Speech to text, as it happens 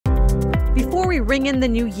Before we ring in the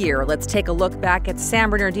new year, let's take a look back at San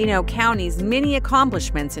Bernardino County's many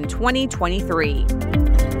accomplishments in 2023.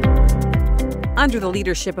 Under the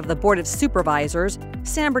leadership of the Board of Supervisors,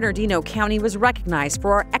 San Bernardino County was recognized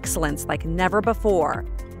for our excellence like never before.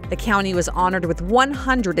 The county was honored with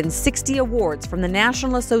 160 awards from the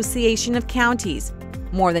National Association of Counties,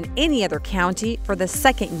 more than any other county for the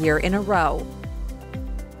second year in a row.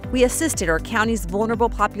 We assisted our county's vulnerable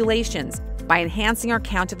populations by enhancing our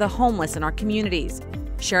count of the homeless in our communities,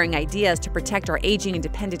 sharing ideas to protect our aging and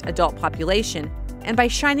dependent adult population, and by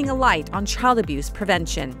shining a light on child abuse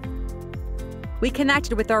prevention. We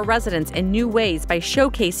connected with our residents in new ways by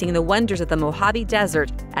showcasing the wonders of the Mojave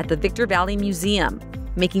Desert at the Victor Valley Museum,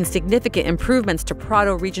 making significant improvements to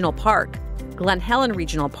Prado Regional Park, Glen Helen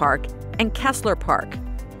Regional Park, and Kessler Park,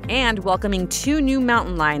 and welcoming 2 new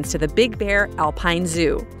mountain lions to the Big Bear Alpine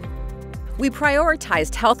Zoo. We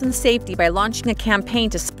prioritized health and safety by launching a campaign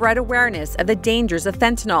to spread awareness of the dangers of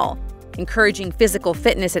fentanyl, encouraging physical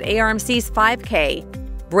fitness at ARMC's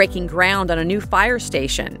 5K, breaking ground on a new fire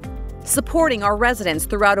station, supporting our residents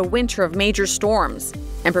throughout a winter of major storms,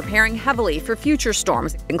 and preparing heavily for future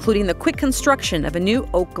storms, including the quick construction of a new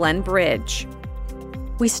Oak Glen Bridge.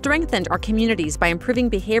 We strengthened our communities by improving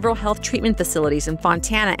behavioral health treatment facilities in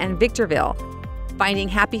Fontana and Victorville, finding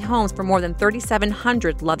happy homes for more than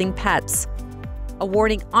 3,700 loving pets,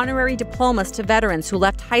 awarding honorary diplomas to veterans who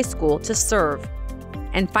left high school to serve,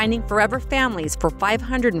 and finding forever families for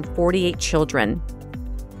 548 children.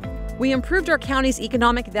 We improved our county's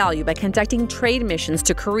economic value by conducting trade missions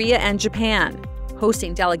to Korea and Japan,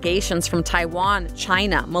 hosting delegations from Taiwan,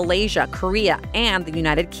 China, Malaysia, Korea, and the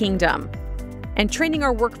United Kingdom, and training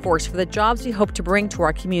our workforce for the jobs we hope to bring to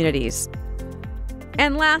our communities.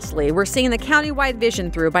 And lastly, we're seeing the countywide vision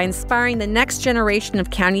through by inspiring the next generation of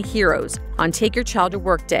county heroes on Take Your Child to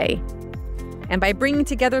Work Day, and by bringing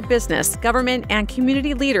together business, government, and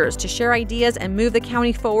community leaders to share ideas and move the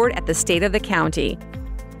county forward at the state of the county.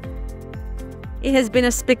 It has been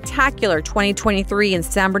a spectacular 2023 in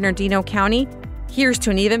San Bernardino County. Here's to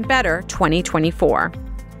an even better 2024.